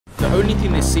only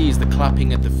thing they see is the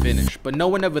clapping at the finish, but no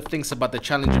one ever thinks about the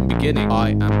challenging beginning. I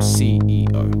am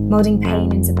CEO. Molding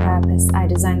pain into purpose, I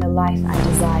design the life I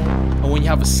desire. And when you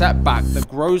have a setback that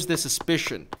grows their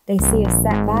suspicion, They see a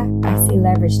setback, I see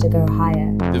leverage to go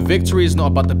higher. the victory is not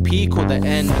about the peak or the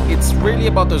end, it's really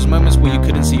about those moments where you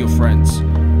couldn't see your friends.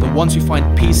 The ones who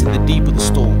find peace in the deep of the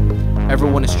storm.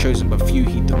 Everyone is chosen but few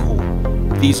heed the call.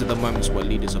 These are the moments where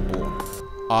leaders are born.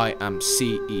 I am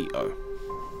CEO.